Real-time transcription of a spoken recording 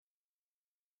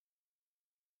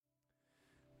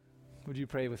Would you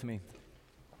pray with me?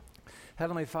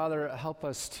 Heavenly Father, help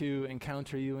us to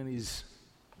encounter you in these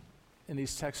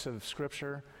texts of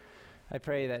Scripture. I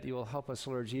pray that you will help us,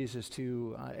 Lord Jesus,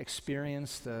 to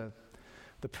experience the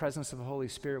presence of the Holy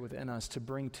Spirit within us, to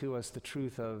bring to us the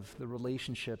truth of the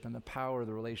relationship and the power of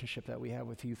the relationship that we have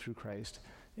with you through Christ.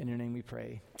 In your name we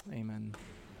pray. Amen.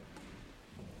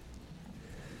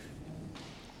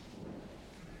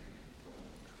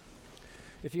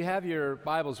 If you have your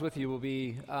Bibles with you, we'll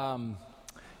be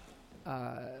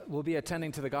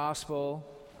attending to the Gospel,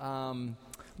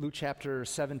 Luke chapter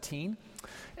 17.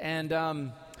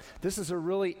 And this is a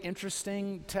really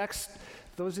interesting text.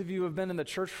 Those of you who have been in the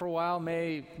church for a while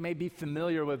may be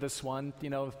familiar with this one,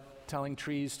 telling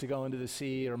trees to go into the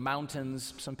sea, or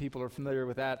mountains. Some people are familiar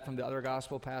with that from the other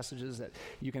gospel passages, that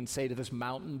you can say to this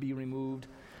mountain, be removed.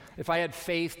 If I had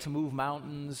faith to move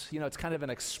mountains, it's kind of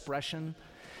an expression.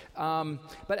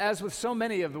 But as with so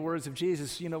many of the words of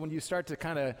Jesus, when you start to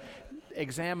kind of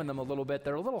examine them a little bit,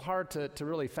 they're a little hard to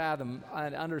really fathom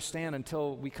and understand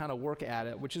until we kind of work at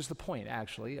it, which is the point,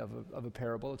 actually, of a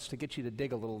parable. It's to get you to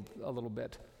dig a little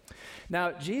bit.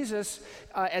 Now, Jesus,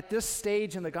 at this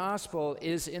stage in the gospel,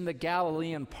 is in the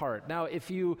Galilean part. Now,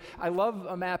 I love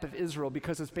a map of Israel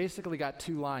because it's basically got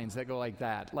two lines that go like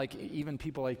that. Like, even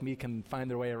people like me can find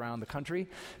their way around the country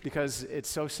because it's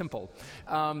so simple.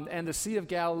 And the Sea of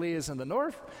Galilee is in the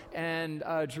north, and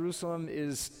Jerusalem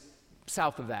is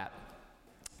south of that.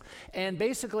 And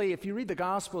basically, if you read the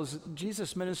Gospels,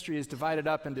 Jesus' ministry is divided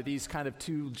up into these kind of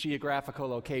two geographical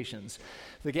locations.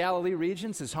 The Galilee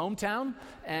region's his hometown,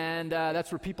 and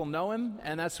that's where people know him,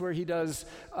 and that's where he does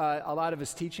a lot of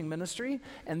his teaching ministry.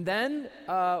 And then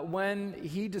when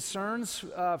he discerns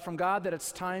from God that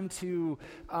it's time to,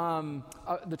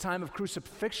 the time of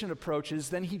crucifixion approaches,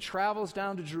 then he travels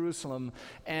down to Jerusalem,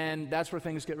 and that's where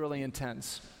things get really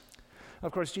intense.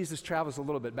 Of course, Jesus travels a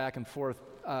little bit back and forth,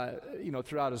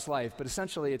 throughout his life, but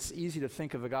essentially it's easy to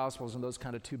think of the Gospels in those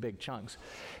kind of two big chunks.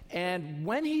 And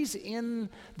when he's in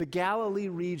the Galilee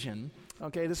region,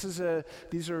 okay,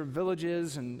 these are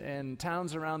villages and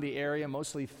towns around the area,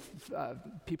 mostly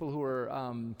people who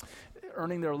are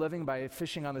earning their living by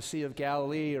fishing on the Sea of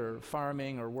Galilee or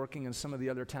farming or working in some of the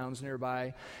other towns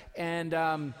nearby.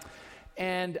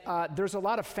 And there's a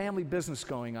lot of family business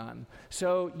going on.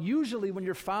 So usually when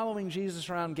you're following Jesus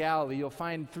around Galilee, you'll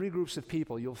find three groups of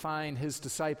people. You'll find his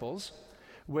disciples,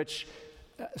 which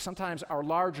sometimes are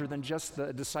larger than just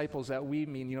the disciples that we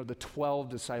mean, the 12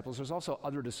 disciples. There's also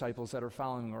other disciples that are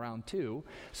following around too.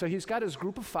 So he's got his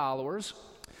group of followers.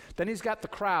 Then he's got the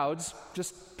crowds,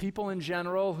 just people in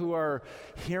general who are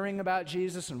hearing about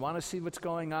Jesus and want to see what's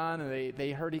going on, and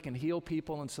they heard he can heal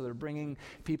people, and so they're bringing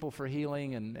people for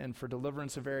healing and for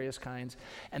deliverance of various kinds.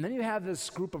 And then you have this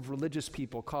group of religious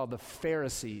people called the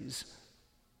Pharisees.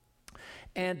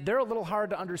 And they're a little hard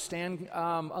to understand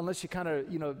unless you kind of,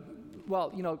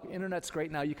 internet's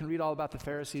great now. You can read all about the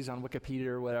Pharisees on Wikipedia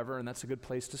or whatever, and that's a good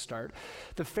place to start.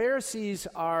 The Pharisees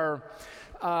are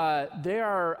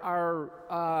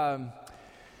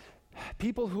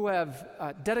people who have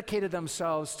dedicated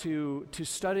themselves to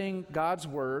studying God's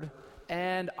Word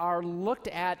and are looked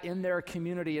at in their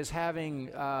community as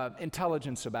having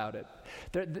intelligence about it.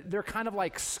 They're kind of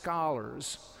like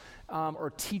scholars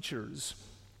or teachers.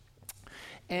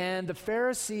 And the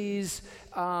Pharisees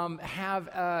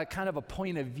have kind of a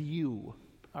point of view.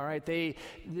 All right,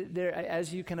 they're,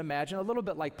 as you can imagine, a little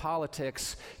bit like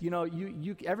politics.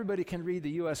 Everybody can read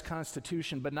the U.S.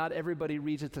 Constitution, but not everybody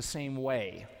reads it the same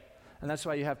way. And that's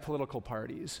why you have political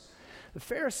parties. The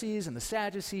Pharisees and the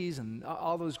Sadducees and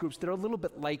all those groups, they're a little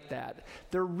bit like that.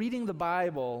 They're reading the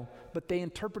Bible, but they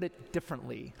interpret it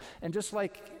differently. And just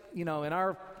like, in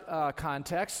our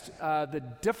context, the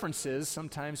differences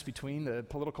sometimes between the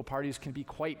political parties can be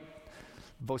quite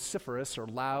vociferous or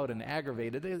loud and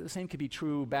aggravated. The same could be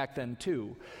true back then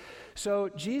too. So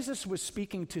Jesus was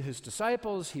speaking to his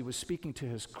disciples, he was speaking to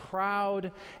his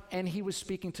crowd, and he was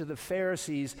speaking to the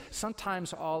Pharisees,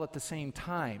 sometimes all at the same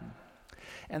time.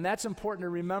 And that's important to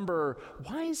remember.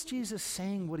 Why is Jesus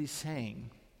saying what he's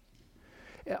saying?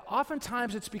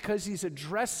 Oftentimes it's because he's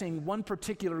addressing one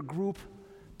particular group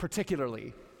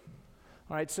particularly.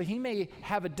 All right, so he may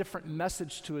have a different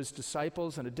message to his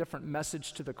disciples and a different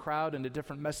message to the crowd and a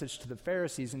different message to the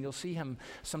Pharisees, and you'll see him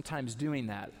sometimes doing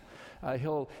that.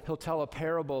 He'll tell a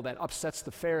parable that upsets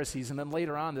the Pharisees, and then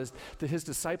later on his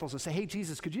disciples will say, "Hey,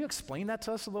 Jesus, could you explain that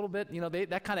to us a little bit?"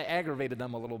 That kind of aggravated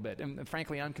them a little bit, and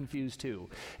frankly, I'm confused too.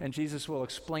 And Jesus will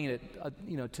explain it,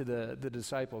 to the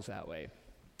disciples that way.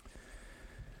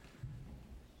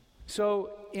 So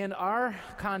in our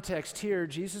context here,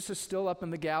 Jesus is still up in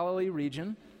the Galilee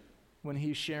region. when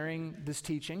he's sharing this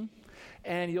teaching.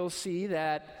 And you'll see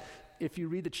that if you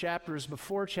read the chapters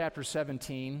before chapter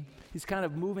 17, he's kind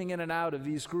of moving in and out of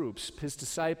these groups, his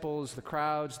disciples, the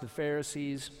crowds, the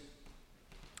Pharisees.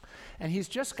 And he's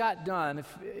just got done,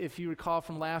 if you recall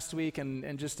from last week,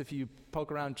 and just if you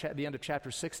poke around the end of chapter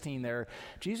 16 there,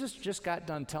 Jesus just got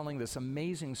done telling this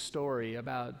amazing story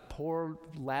about poor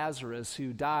Lazarus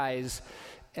who dies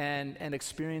and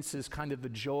experiences kind of the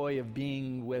joy of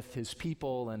being with his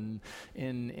people and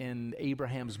in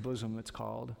Abraham's bosom, it's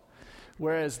called.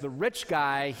 Whereas the rich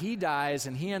guy, he dies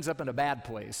and he ends up in a bad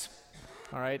place,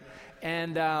 all right?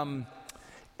 And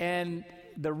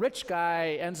the rich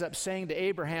guy ends up saying to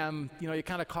Abraham, he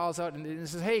kind of calls out and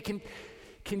says, hey, can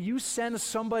you send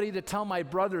somebody to tell my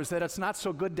brothers that it's not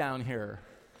so good down here?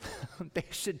 They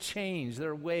should change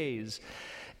their ways.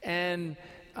 And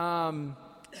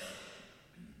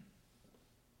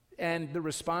the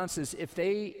response is, if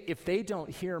they don't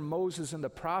hear Moses and the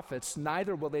prophets,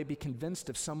 neither will they be convinced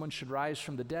if someone should rise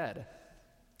from the dead.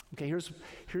 Okay, here's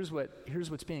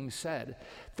what's being said.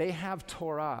 They have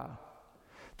Torah.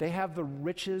 They have the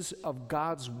riches of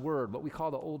God's word, what we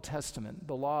call the Old Testament,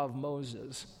 the law of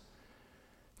Moses.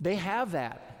 They have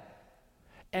that.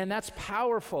 And that's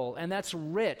powerful, and that's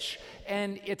rich,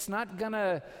 and it's not going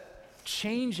to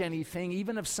change anything,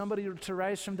 even if somebody were to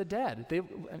rise from the dead.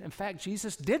 In fact,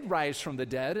 Jesus did rise from the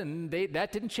dead, and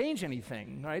that didn't change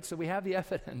anything, right? So we have the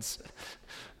evidence.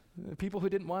 The people who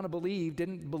didn't want to believe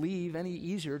didn't believe any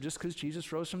easier just because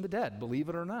Jesus rose from the dead, believe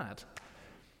it or not.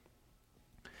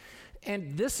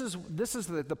 And this is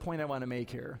the point I want to make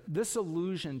here. This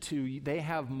allusion to they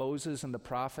have Moses and the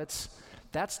prophets,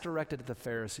 that's directed at the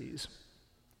Pharisees.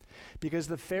 Because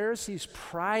the Pharisees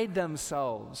pride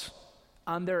themselves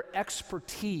on their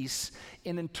expertise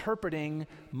in interpreting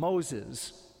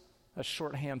Moses, a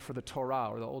shorthand for the Torah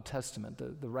or the Old Testament,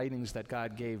 the writings that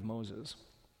God gave Moses.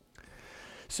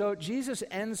 So Jesus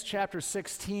ends chapter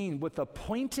 16 with a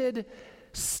pointed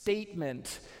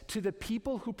statement to the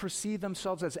people who perceive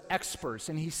themselves as experts,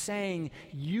 and he's saying,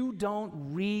 you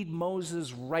don't read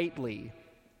Moses rightly.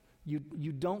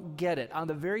 You don't get it. On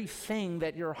the very thing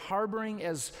that you're harboring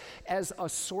as a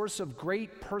source of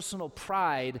great personal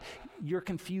pride, you're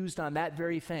confused on that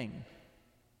very thing.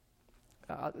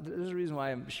 There's a reason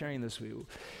why I'm sharing this with you.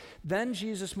 Then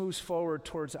Jesus moves forward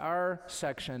towards our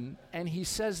section, and he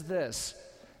says this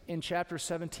in chapter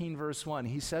 17, verse 1.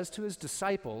 He says to his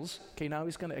disciples, okay, now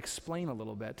he's going to explain a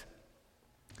little bit.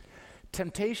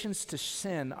 Temptations to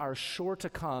sin are sure to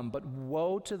come, but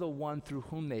woe to the one through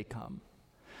whom they come.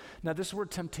 Now, this word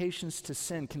temptations to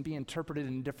sin can be interpreted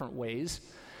in different ways.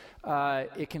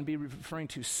 It can be referring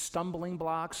to stumbling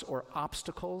blocks or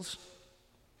obstacles.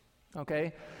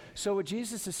 Okay? So what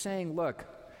Jesus is saying, look,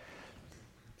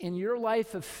 in your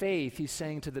life of faith, he's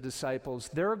saying to the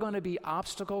disciples, there are going to be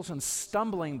obstacles and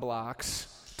stumbling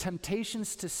blocks,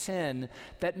 temptations to sin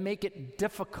that make it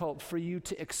difficult for you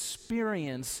to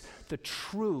experience the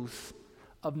truth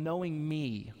of knowing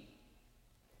me.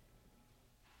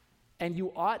 And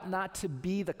you ought not to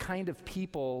be the kind of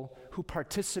people who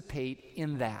participate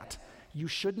in that. You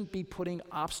shouldn't be putting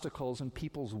obstacles in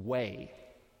people's way.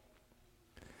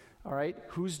 All right?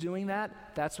 Who's doing that?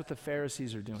 That's what the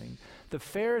Pharisees are doing. The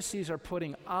Pharisees are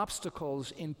putting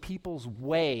obstacles in people's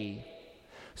way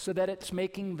so that it's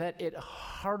making it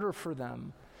harder for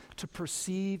them to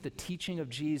perceive the teaching of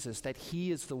Jesus, that he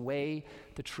is the way,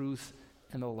 the truth,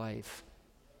 and the life.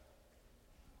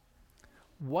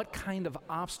 What kind of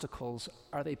obstacles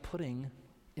are they putting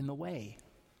in the way?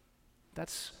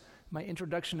 That's my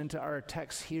introduction into our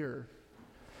text here.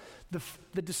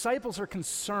 The disciples are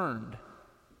concerned,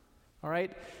 all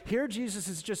right? Here Jesus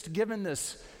has just given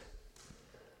this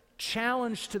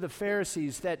challenge to the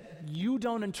Pharisees that you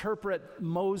don't interpret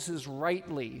Moses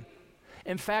rightly.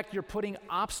 In fact, you're putting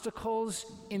obstacles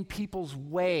in people's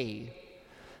way.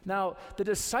 Now, the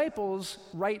disciples,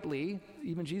 rightly,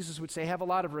 even Jesus would say, have a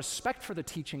lot of respect for the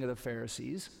teaching of the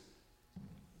Pharisees.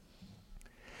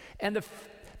 And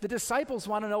the disciples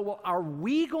want to know, well, are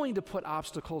we going to put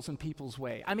obstacles in people's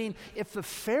way? I mean, if the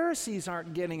Pharisees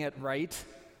aren't getting it right,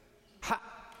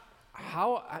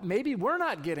 how maybe we're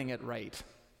not getting it right.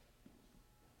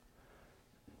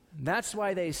 And that's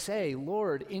why they say,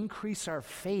 Lord, increase our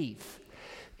faith.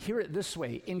 Hear it this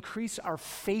way, increase our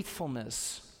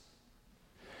faithfulness.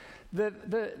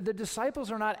 The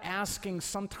disciples are not asking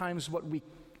sometimes what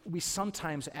we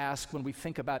sometimes ask when we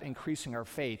think about increasing our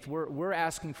faith. We're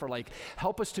asking for, like,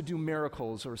 help us to do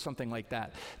miracles or something like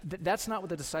that. That's not what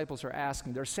the disciples are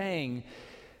asking. They're saying,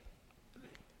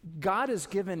 God has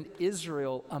given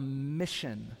Israel a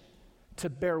mission to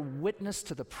bear witness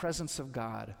to the presence of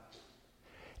God.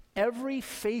 Every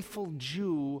faithful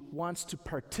Jew wants to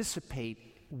participate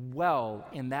well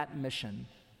in that mission.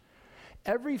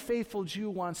 Every faithful Jew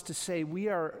wants to say, we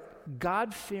are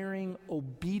God-fearing,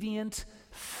 obedient,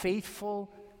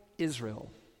 faithful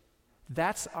Israel.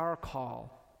 That's our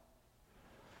call.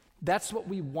 That's what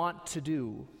we want to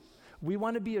do. We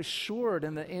want to be assured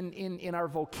in our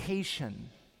vocation.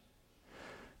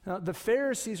 Now, the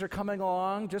Pharisees are coming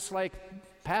along just like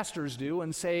pastors do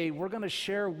and say, we're going to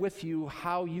share with you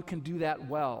how you can do that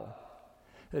well.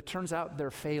 It turns out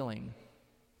they're failing.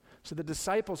 So the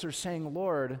disciples are saying,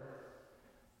 Lord,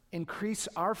 increase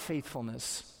our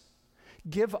faithfulness.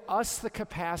 Give us the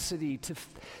capacity to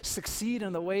succeed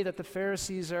in the way that the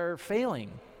Pharisees are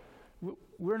failing.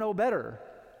 We're no better.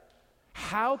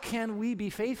 How can we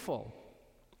be faithful?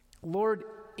 Lord,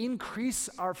 increase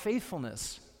our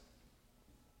faithfulness.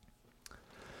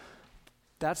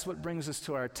 That's what brings us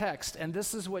to our text. And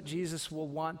this is what Jesus will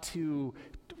want to,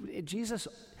 Jesus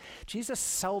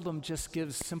seldom just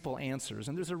gives simple answers.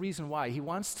 And there's a reason why. He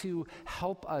wants to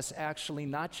help us actually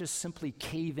not just simply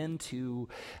cave into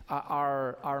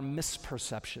our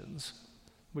misperceptions,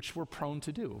 which we're prone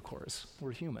to do, of course.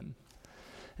 We're human.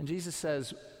 And Jesus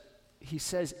says,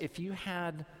 if you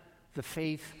had the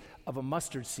faith of a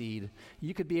mustard seed,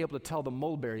 you could be able to tell the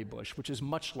mulberry bush, which is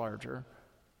much larger,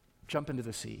 jump into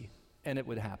the sea. And it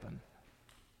would happen.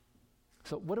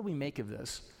 So what do we make of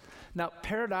this? Now,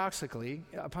 paradoxically,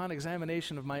 upon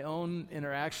examination of my own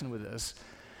interaction with this,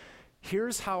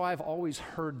 here's how I've always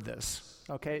heard this,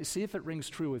 okay? See if it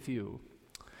rings true with you.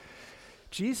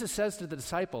 Jesus says to the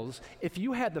disciples, if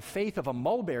you had the faith of a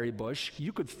mulberry bush,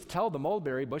 you could tell the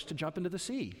mulberry bush to jump into the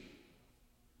sea.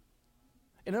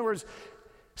 In other words,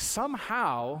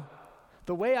 somehow,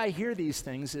 the way I hear these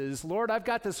things is, Lord, I've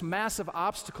got this massive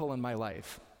obstacle in my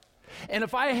life. And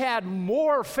if I had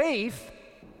more faith,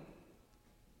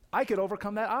 I could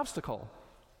overcome that obstacle.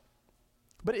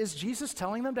 But is Jesus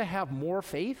telling them to have more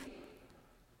faith?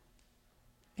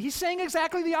 He's saying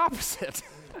exactly the opposite.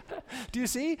 Do you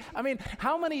see? I mean,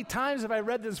 how many times have I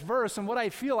read this verse and what I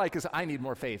feel like is, I need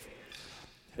more faith.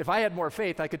 If I had more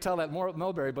faith, I could tell that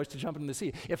mulberry bush to jump into the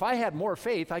sea. If I had more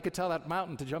faith, I could tell that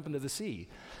mountain to jump into the sea.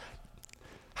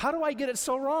 How do I get it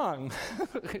so wrong?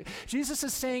 Jesus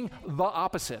is saying the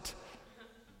opposite.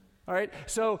 All right?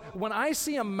 So when I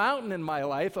see a mountain in my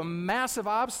life, a massive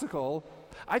obstacle,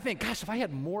 I think, gosh, if I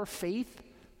had more faith,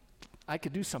 I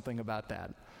could do something about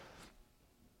that.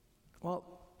 Well,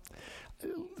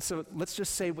 so let's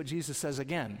just say what Jesus says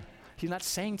again. He's not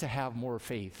saying to have more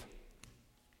faith.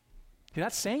 He's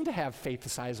not saying to have faith the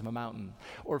size of a mountain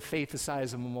or faith the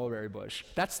size of a mulberry bush.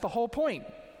 That's the whole point.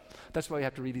 That's why we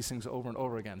have to read these things over and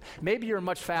over again. Maybe you're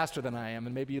much faster than I am,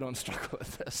 and maybe you don't struggle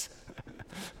with this.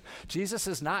 Jesus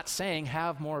is not saying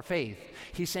have more faith.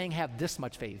 He's saying have this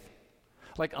much faith.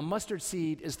 Like a mustard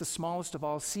seed is the smallest of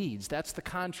all seeds. That's the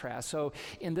contrast. So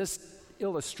in this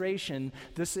illustration,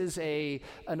 this is an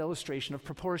illustration of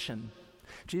proportion.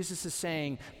 Jesus is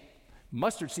saying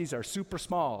mustard seeds are super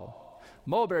small.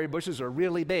 Mulberry bushes are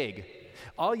really big.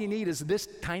 All you need is this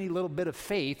tiny little bit of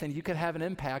faith, and you could have an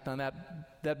impact on that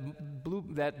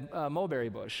mulberry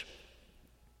bush.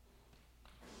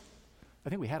 I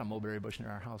think we had a mulberry bush near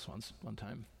our house one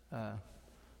time.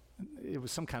 It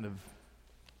was some kind of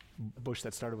bush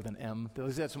that started with an M.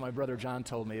 That's what my brother John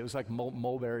told me. It was like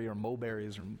mulberry or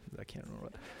mulberries, or I can't remember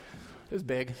what. It was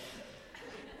big.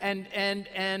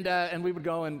 And we would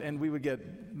go and we would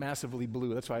get massively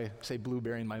blue. That's why I say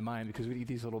blueberry in my mind, because we'd eat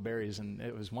these little berries and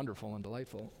it was wonderful and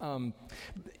delightful.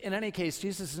 In any case,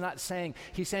 Jesus is not saying,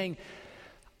 he's saying,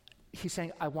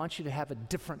 I want you to have a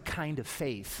different kind of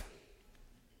faith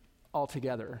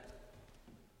altogether.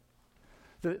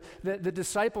 The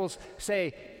disciples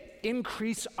say,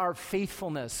 increase our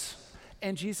faithfulness.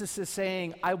 And Jesus is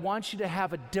saying, I want you to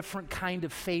have a different kind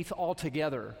of faith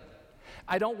altogether.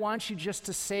 I don't want you just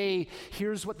to say,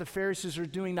 here's what the Pharisees are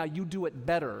doing, now you do it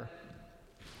better.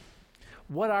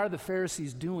 What are the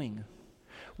Pharisees doing?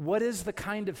 What is the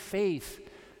kind of faith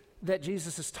that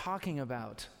Jesus is talking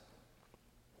about?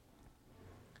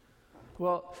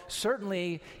 Well,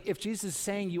 certainly, if Jesus is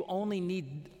saying you only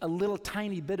need a little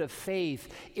tiny bit of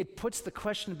faith, it puts the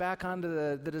question back onto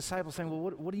the disciples saying,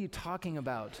 well, what are you talking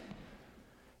about?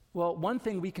 Well, one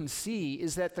thing we can see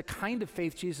is that the kind of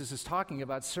faith Jesus is talking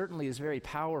about certainly is very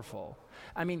powerful.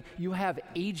 I mean, you have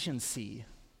agency.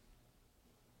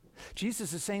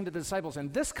 Jesus is saying to the disciples,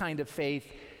 in this kind of faith,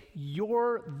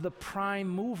 you're the prime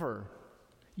mover.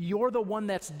 You're the one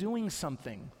that's doing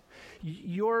something.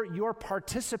 You're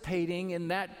participating in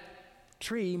that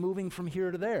tree moving from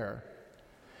here to there.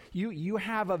 You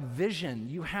have a vision.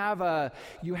 You have a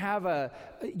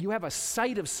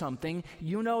sight of something.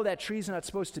 You know that tree's not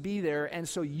supposed to be there, and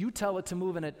so you tell it to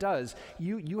move, and it does.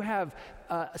 You have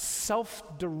a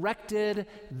self-directed,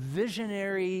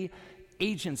 visionary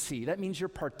agency. That means you're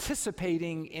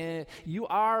participating in. You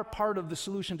are part of the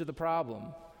solution to the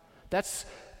problem. That's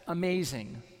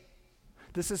amazing.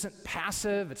 This isn't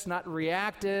passive. It's not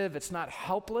reactive. It's not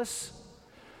helpless.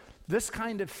 This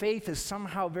kind of faith is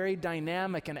somehow very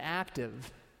dynamic and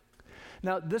active.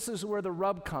 Now, this is where the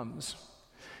rub comes,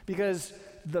 because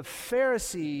the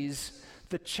Pharisees,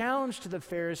 the challenge to the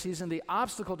Pharisees and the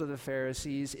obstacle to the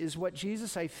Pharisees is what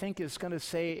Jesus, I think, is going to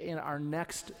say in our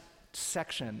next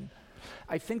section.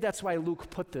 I think that's why Luke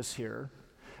put this here.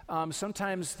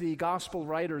 Sometimes the gospel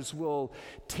writers will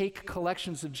take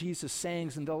collections of Jesus'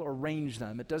 sayings and they'll arrange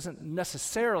them. It doesn't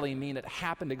necessarily mean it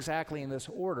happened exactly in this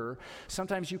order.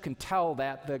 Sometimes you can tell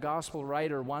that the gospel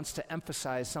writer wants to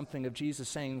emphasize something of Jesus'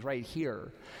 sayings right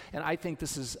here. And I think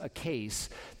this is a case.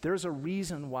 There's a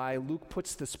reason why Luke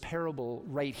puts this parable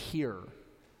right here.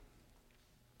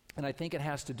 And I think it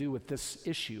has to do with this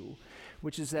issue,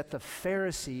 which is that the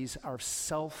Pharisees are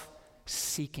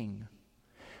self-seeking.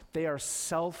 They are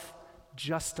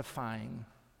self-justifying.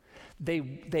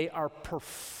 They are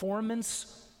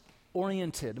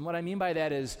performance-oriented. And what I mean by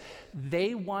that is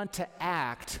they want to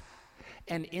act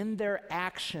and in their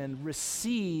action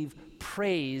receive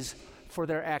praise for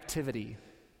their activity.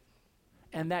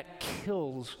 And that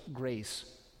kills grace.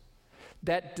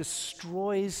 That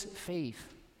destroys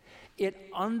faith. It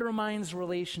undermines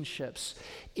relationships.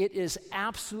 It is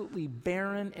absolutely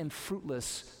barren and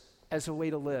fruitless as a way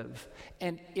to live.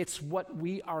 And it's what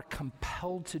we are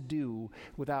compelled to do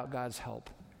without God's help.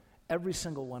 Every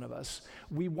single one of us.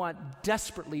 We want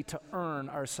desperately to earn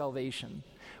our salvation.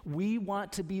 We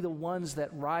want to be the ones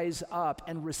that rise up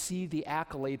and receive the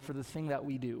accolade for the thing that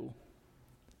we do.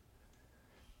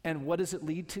 And what does it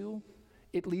lead to?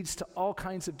 It leads to all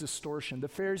kinds of distortion. The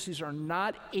Pharisees are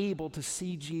not able to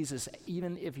see Jesus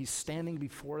even if he's standing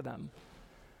before them.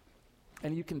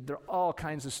 And there are all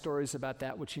kinds of stories about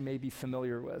that which you may be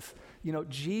familiar with. You know,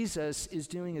 Jesus is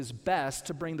doing his best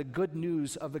to bring the good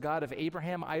news of the God of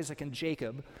Abraham, Isaac, and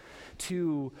Jacob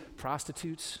to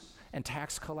prostitutes and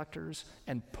tax collectors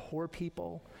and poor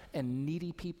people and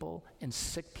needy people and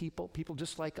sick people, people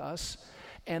just like us.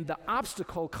 And the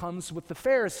obstacle comes with the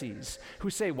Pharisees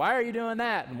who say, why are you doing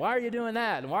that? And why are you doing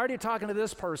that? And why are you talking to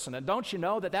this person? And don't you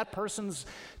know that person's,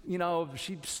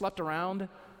 she slept around?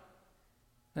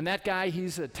 And that guy,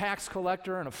 he's a tax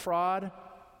collector and a fraud.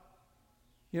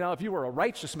 If you were a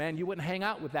righteous man, you wouldn't hang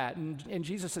out with that. And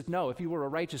Jesus says, no, if you were a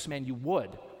righteous man, you would.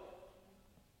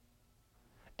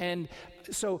 And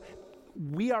so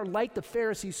we are like the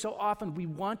Pharisees so often. We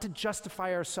want to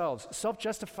justify ourselves.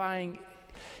 Self-justifying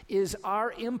is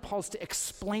our impulse to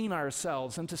explain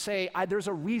ourselves and to say, there's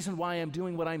a reason why I'm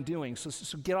doing what I'm doing,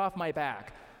 so get off my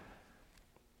back.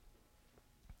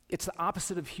 It's the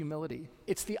opposite of humility.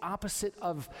 It's the opposite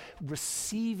of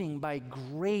receiving by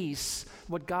grace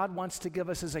what God wants to give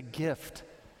us as a gift.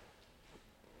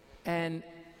 And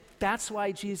that's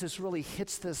why Jesus really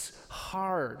hits this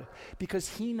hard, because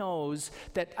he knows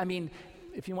that,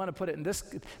 if you want to put it in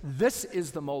this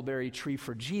is the mulberry tree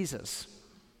for Jesus.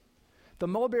 The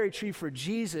mulberry tree for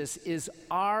Jesus is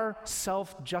our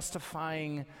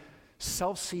self-justifying,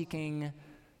 self-seeking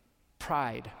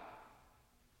pride.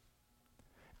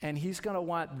 And he's going to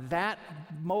want that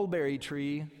mulberry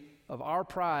tree of our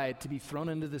pride to be thrown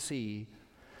into the sea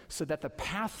so that the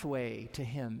pathway to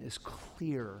him is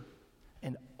clear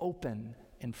and open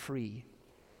and free.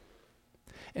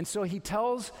 And so he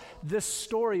tells this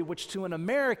story, which to an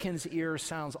American's ear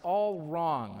sounds all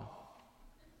wrong.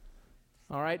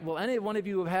 All right? Well, any one of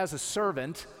you who has a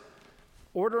servant,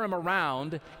 order him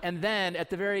around, and then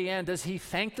at the very end, does he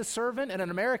thank the servant? And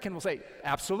an American will say,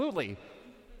 absolutely.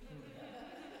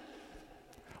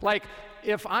 Like,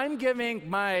 if I'm giving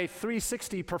my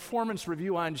 360 performance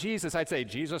review on Jesus, I'd say,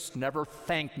 Jesus never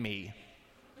thanked me.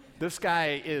 This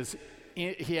guy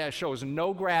shows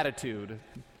no gratitude.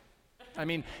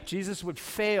 Jesus would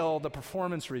fail the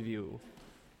performance review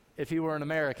if he were an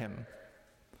American.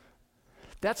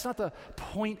 That's not the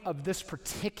point of this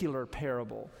particular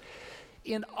parable.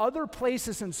 In other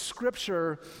places in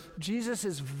Scripture, Jesus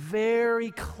is very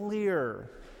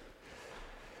clear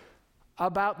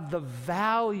about the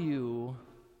value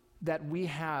that we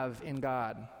have in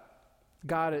God.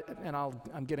 God, and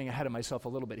I'm getting ahead of myself a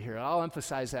little bit here. I'll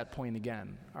emphasize that point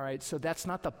again. All right, so that's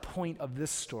not the point of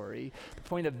this story. The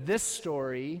point of this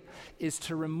story is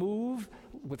to remove,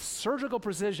 with surgical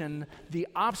precision, the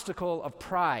obstacle of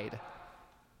pride.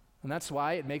 And that's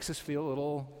why it makes us feel a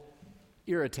little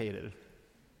irritated.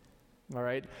 All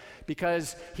right?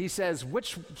 Because he says,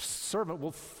 which servant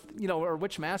will, or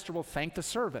which master will thank the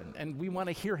servant? And we want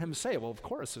to hear him say, well, of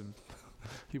course,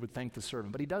 he would thank the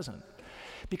servant, but he doesn't.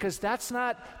 Because that's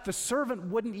not, the servant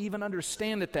wouldn't even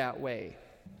understand it that way.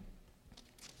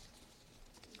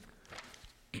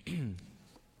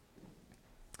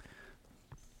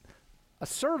 A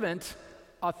servant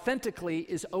authentically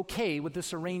is okay with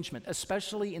this arrangement,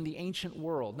 especially in the ancient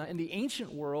world. Now, in the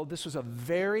ancient world, this was a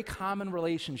very common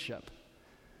relationship.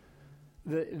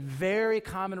 The very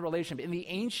common relationship. In the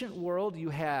ancient world,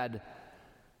 you had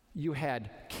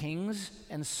kings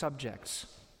and subjects.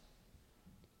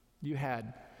 You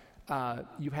had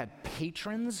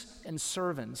patrons and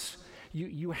servants.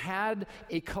 You had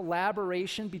a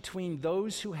collaboration between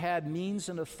those who had means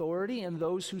and authority and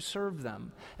those who served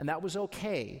them, and that was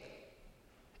okay.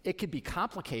 It could be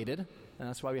complicated, and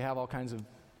that's why we have all kinds of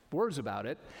words about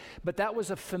it, but that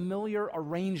was a familiar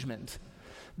arrangement.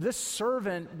 This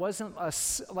servant wasn't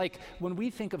like when we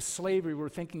think of slavery, we're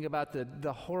thinking about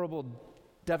the horrible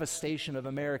devastation of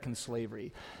American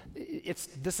slavery.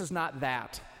 This is not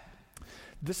that.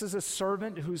 This is a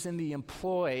servant who's in the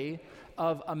employ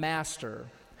of a master,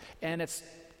 and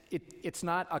it's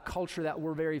not a culture that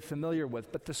we're very familiar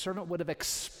with, but the servant would have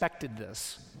expected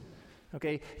this.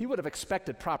 Okay, he would have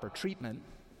expected proper treatment,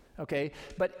 okay?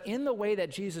 But in the way that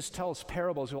Jesus tells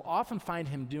parables, you'll often find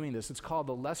him doing this. It's called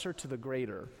the lesser to the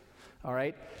greater, all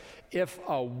right? If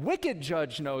a wicked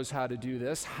judge knows how to do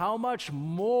this, how much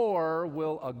more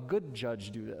will a good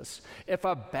judge do this? If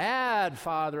a bad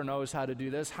father knows how to do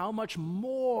this, how much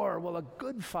more will a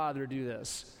good father do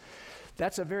this?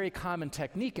 That's a very common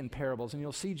technique in parables, and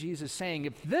you'll see Jesus saying,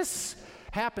 if this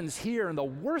happens here in the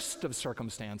worst of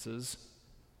circumstances,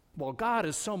 well, God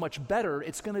is so much better,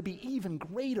 it's going to be even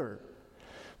greater.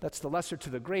 That's the lesser to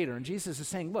the greater. And Jesus is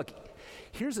saying, look,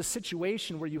 here's a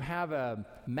situation where you have a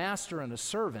master and a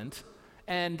servant,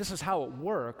 and this is how it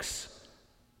works.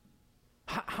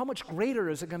 How much greater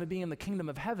is it going to be in the kingdom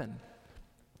of heaven?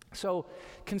 So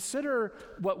consider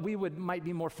what might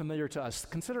be more familiar to us.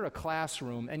 Consider a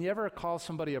classroom, and you ever call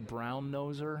somebody a brown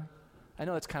noser? I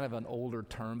know it's kind of an older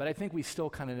term, but I think we still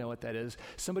kind of know what that is.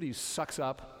 Somebody who sucks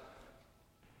up.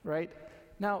 Right?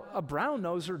 Now, a brown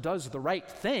noser does the right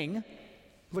thing.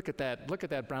 Look at that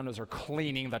brown noser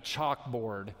cleaning the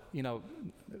chalkboard.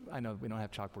 I know we don't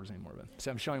have chalkboards anymore, but see,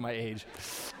 I'm showing my age.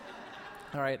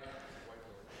 All right.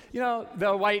 The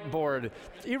whiteboard,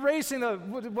 erasing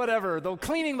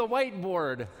cleaning the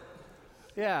whiteboard.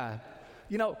 Yeah.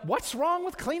 What's wrong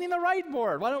with cleaning the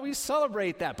whiteboard? Why don't we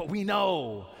celebrate that? But we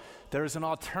know there's an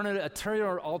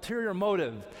ulterior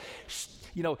motive.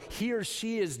 He or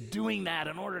she is doing that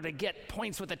in order to get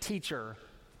points with a teacher.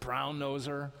 Brown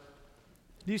noser.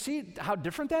 Do you see how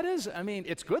different that is? I mean,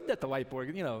 it's good that the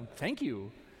whiteboard, thank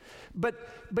you. But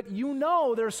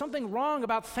there's something wrong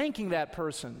about thanking that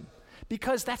person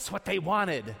because that's what they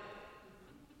wanted.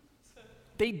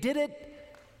 They did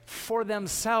it for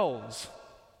themselves.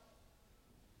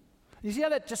 You see how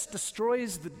that just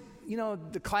destroys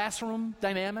the classroom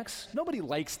dynamics? Nobody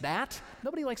likes that.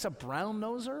 Nobody likes a brown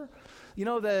noser.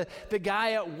 The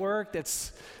guy at work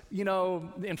that's,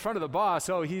 in front of the boss,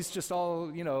 he's just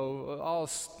all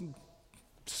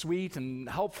sweet and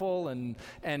helpful and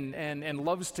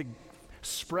loves to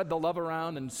spread the love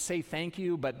around and say thank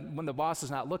you, but when the boss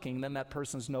is not looking, then that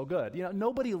person's no good.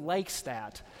 Nobody likes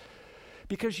that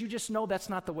because you just know that's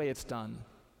not the way it's done.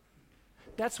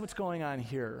 That's what's going on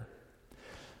here.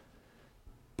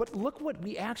 But look what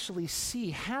we actually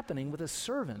see happening with a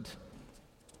servant.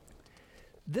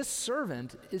 This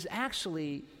servant is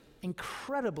actually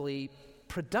incredibly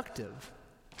productive.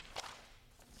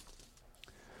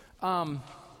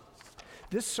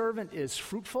 This servant is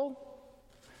fruitful.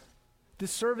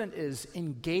 This servant is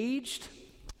engaged.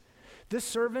 This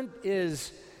servant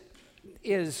is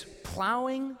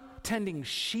plowing, tending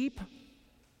sheep.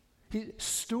 He's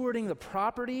stewarding the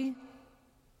property,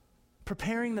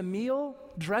 preparing the meal,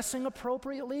 dressing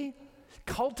appropriately,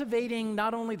 cultivating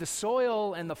not only the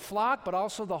soil and the flock, but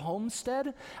also the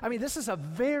homestead. I mean, this is a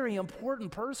very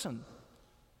important person.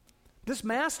 This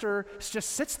master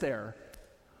just sits there.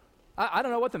 I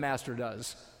don't know what the master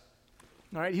does.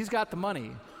 All right, he's got the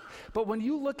money. But when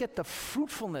you look at the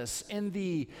fruitfulness and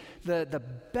the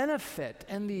benefit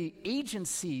and the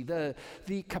agency, the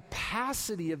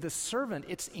capacity of this servant,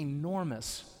 it's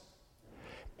enormous.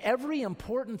 Every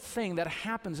important thing that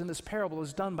happens in this parable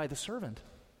is done by the servant,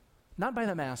 not by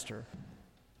the master.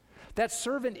 That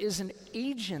servant is an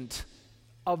agent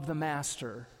of the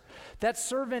master. That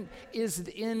servant is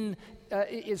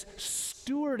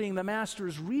stewarding the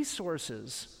master's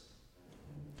resources.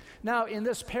 Now, in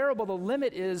this parable, the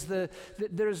limit is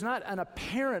there's not an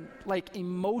apparent,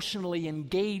 emotionally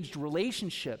engaged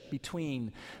relationship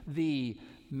between the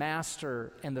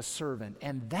master and the servant.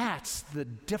 And that's the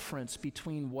difference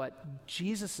between what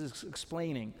Jesus is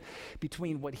explaining,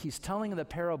 between what he's telling in the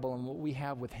parable and what we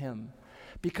have with him.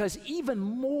 Because even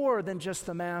more than just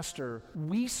the master,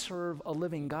 we serve a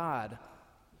living God,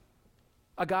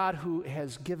 a God who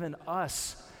has given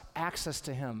us access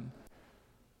to him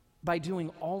by doing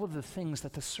all of the things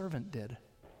that the servant did.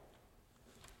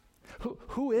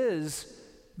 Who is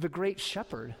the great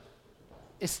shepherd?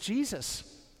 It's Jesus.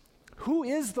 Who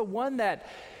is the one that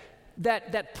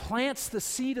plants the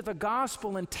seed of the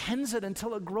gospel and tends it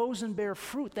until it grows and bears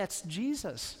fruit? That's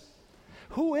Jesus.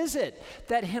 Who is it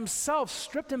that himself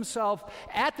stripped himself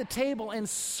at the table and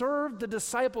served the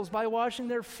disciples by washing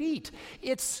their feet?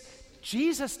 It's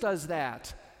Jesus does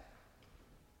that.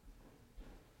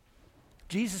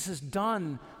 Jesus has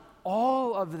done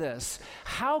all of this.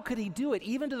 How could he do it,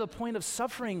 even to the point of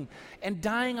suffering and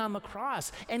dying on the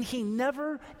cross? And he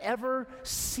never, ever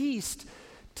ceased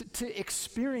to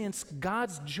experience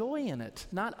God's joy in it,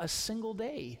 not a single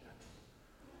day.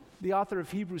 The author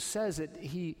of Hebrews says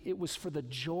it was for the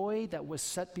joy that was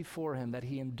set before him that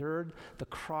he endured the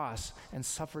cross and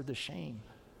suffered the shame.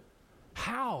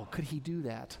 How could he do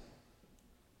that?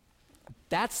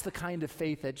 That's the kind of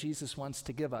faith that Jesus wants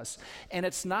to give us. And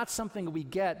it's not something we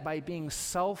get by being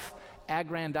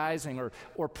self-aggrandizing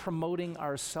or promoting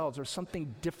ourselves or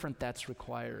something different that's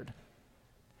required.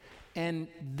 And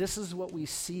this is what we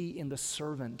see in the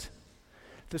servant.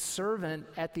 The servant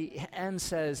at the end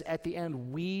says,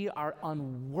 we are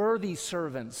unworthy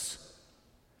servants.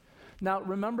 Now,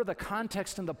 remember the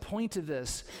context and the point of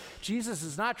this. Jesus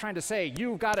is not trying to say,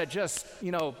 you've got to just,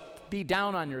 be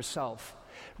down on yourself.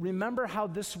 Remember how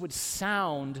this would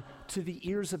sound to the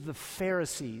ears of the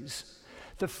Pharisees.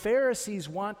 The Pharisees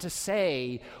want to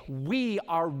say, we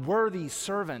are worthy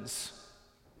servants.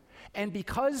 And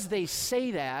because they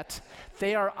say that,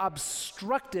 they are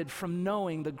obstructed from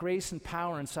knowing the grace and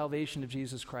power and salvation of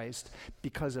Jesus Christ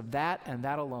because of that and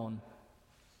that alone.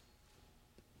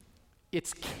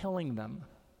 It's killing them.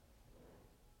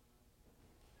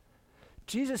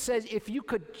 Jesus says, if you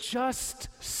could just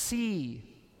see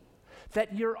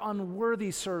that you're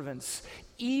unworthy servants,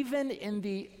 even in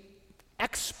the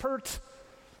expert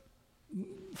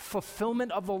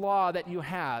fulfillment of the law that you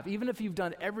have, even if you've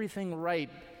done everything right,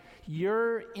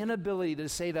 your inability to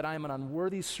say that I'm an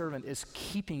unworthy servant is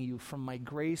keeping you from my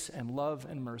grace and love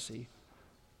and mercy.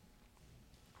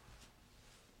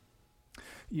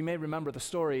 You may remember the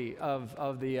story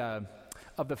of the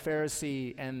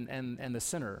Pharisee and the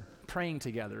sinner praying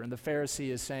together, and the Pharisee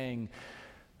is saying,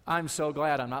 I'm so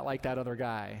glad I'm not like that other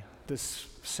guy, this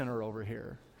sinner over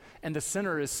here. And the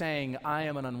sinner is saying, I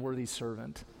am an unworthy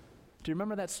servant. Do you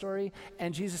remember that story?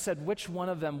 And Jesus said, which one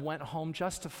of them went home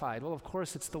justified? Well, of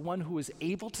course, it's the one who is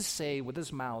able to say with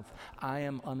his mouth, I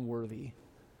am unworthy.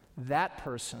 That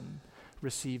person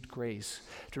received grace.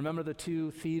 Do you remember the two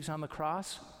thieves on the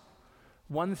cross?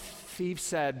 One thief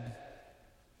said,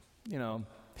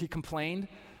 he complained,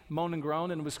 moaned and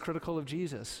groaned, and was critical of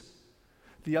Jesus.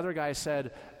 The other guy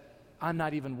said, I'm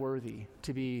not even worthy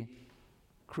to be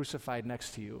crucified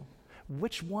next to you.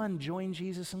 Which one joined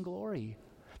Jesus in glory?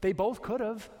 They both could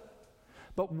have,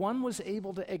 but one was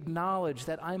able to acknowledge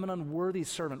that I'm an unworthy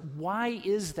servant. Why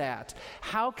is that?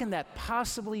 How can that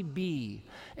possibly be?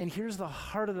 And here's the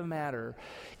heart of the matter.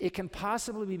 It can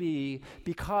possibly be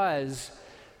because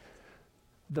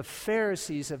the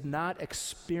Pharisees have not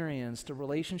experienced a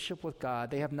relationship with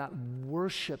God. They have not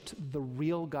worshiped the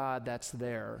real God that's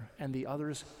there, and the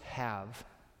others have.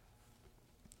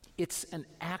 It's an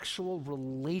actual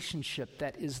relationship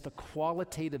that is the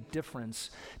qualitative difference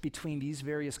between these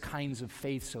various kinds of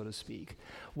faith, so to speak.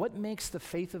 What makes the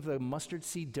faith of the mustard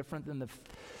seed different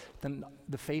than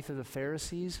the faith of the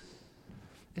Pharisees?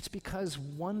 It's because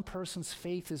one person's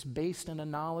faith is based in a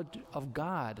knowledge of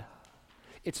God.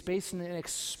 It's based in an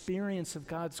experience of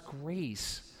God's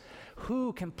grace.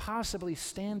 Who can possibly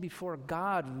stand before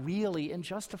God really and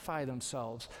justify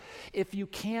themselves? If you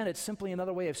can, it's simply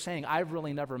another way of saying, I've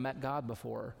really never met God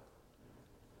before.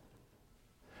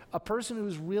 A person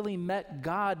who's really met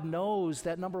God knows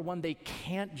that, number one, they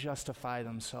can't justify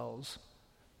themselves.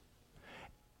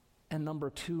 And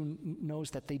number two, knows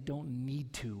that they don't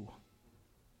need to.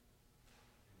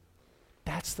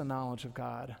 That's the knowledge of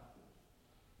God.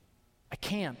 I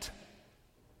can't,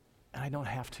 and I don't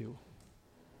have to.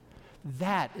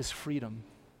 That is freedom.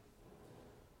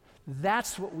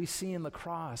 That's what we see in the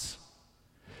cross.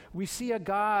 We see a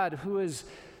God who is,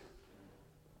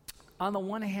 on the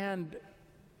one hand,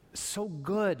 so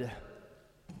good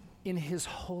in his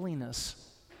holiness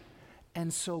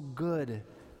and so good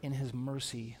in his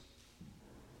mercy.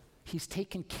 He's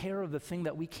taken care of the thing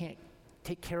that we can't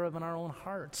take care of in our own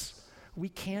hearts. We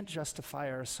can't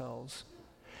justify ourselves.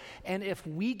 And if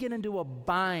we get into a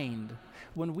bind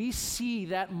when we see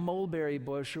that mulberry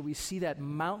bush or we see that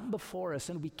mountain before us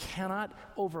and we cannot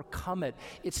overcome it,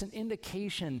 it's an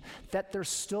indication that there's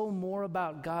still more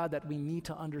about God that we need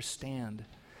to understand.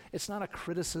 It's not a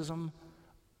criticism.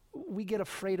 We get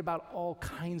afraid about all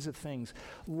kinds of things.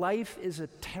 Life is a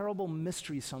terrible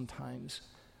mystery sometimes.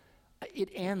 It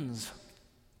ends.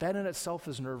 That in itself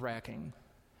is nerve-wracking.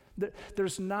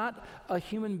 There's not a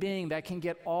human being that can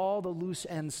get all the loose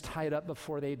ends tied up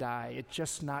before they die. It's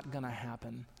just not going to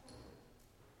happen.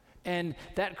 And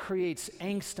that creates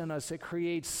angst in us. It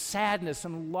creates sadness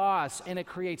and loss, and it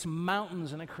creates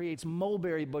mountains, and it creates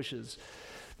mulberry bushes.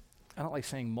 I don't like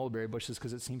saying mulberry bushes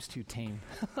because it seems too tame.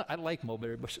 I like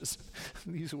mulberry bushes.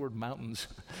 Use the word mountains.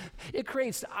 It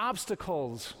creates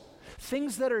obstacles,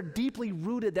 things that are deeply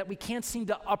rooted that we can't seem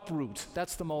to uproot.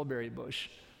 That's the mulberry bush.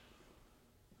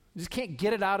 You just can't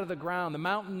get it out of the ground. The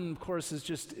mountain, of course, is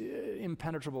just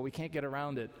impenetrable. We can't get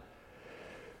around it.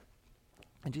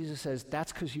 And Jesus says,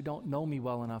 that's because you don't know me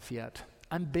well enough yet.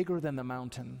 I'm bigger than the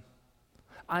mountain.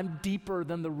 I'm deeper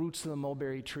than the roots of the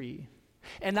mulberry tree.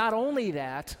 And not only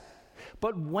that,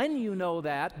 but when you know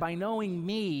that, by knowing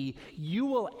me, you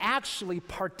will actually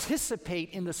participate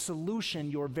in the solution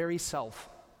your very self.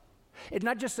 It's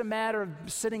not just a matter of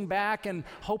sitting back and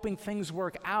hoping things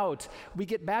work out. We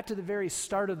get back to the very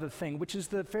start of the thing, which is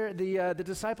the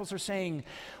disciples are saying,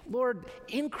 Lord,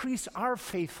 increase our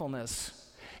faithfulness.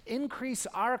 Increase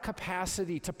our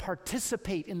capacity to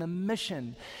participate in the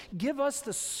mission. Give us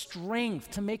the strength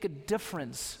to make a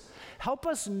difference. Help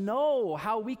us know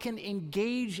how we can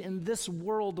engage in this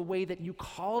world the way that you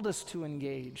called us to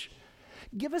engage.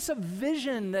 Give us a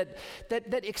vision that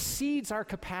exceeds our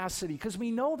capacity, because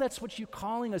we know that's what you're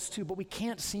calling us to, but we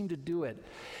can't seem to do it.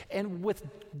 And with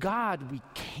God, we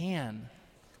can.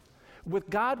 With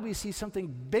God, we see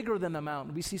something bigger than the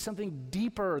mountain. We see something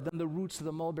deeper than the roots of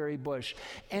the mulberry bush,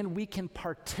 and we can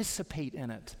participate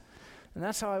in it. And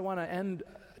that's how I want to end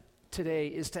today,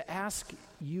 is to ask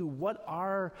you, what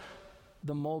are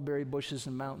the mulberry bushes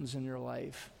and mountains in your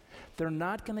life? They're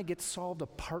not going to get solved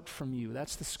apart from you.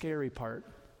 That's the scary part.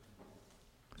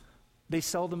 They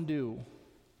seldom do.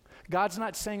 God's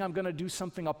not saying, I'm going to do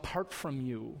something apart from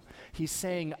you. He's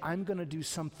saying, I'm going to do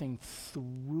something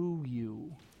through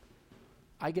you.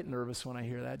 I get nervous when I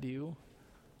hear that, do you?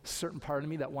 A certain part of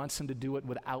me that wants him to do it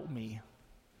without me.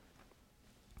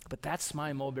 But that's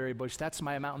my mulberry bush. That's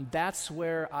my mountain. That's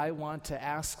where I want to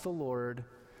ask the Lord,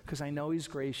 because I know he's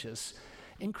gracious,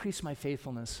 increase my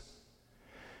faithfulness.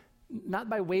 Not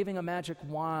by waving a magic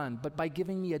wand, but by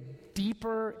giving me a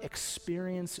deeper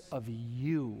experience of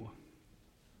you.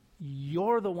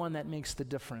 You're the one that makes the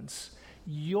difference.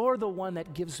 You're the one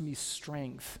that gives me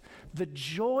strength. The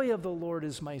joy of the Lord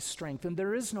is my strength, and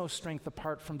there is no strength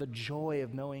apart from the joy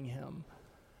of knowing him.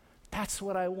 That's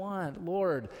what I want.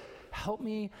 Lord, help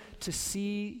me to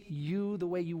see you the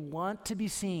way you want to be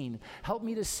seen. Help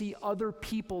me to see other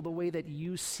people the way that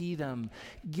you see them.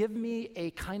 Give me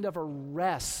a kind of a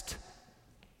rest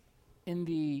in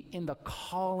the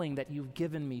calling that you've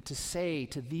given me to say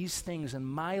to these things in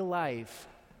my life.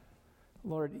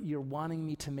 Lord, you're wanting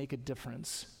me to make a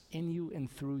difference in you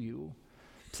and through you.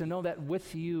 To know that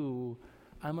with you,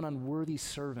 I'm an unworthy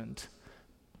servant.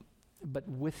 But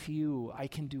with you, I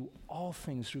can do all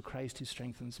things through Christ who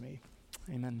strengthens me.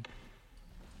 Amen.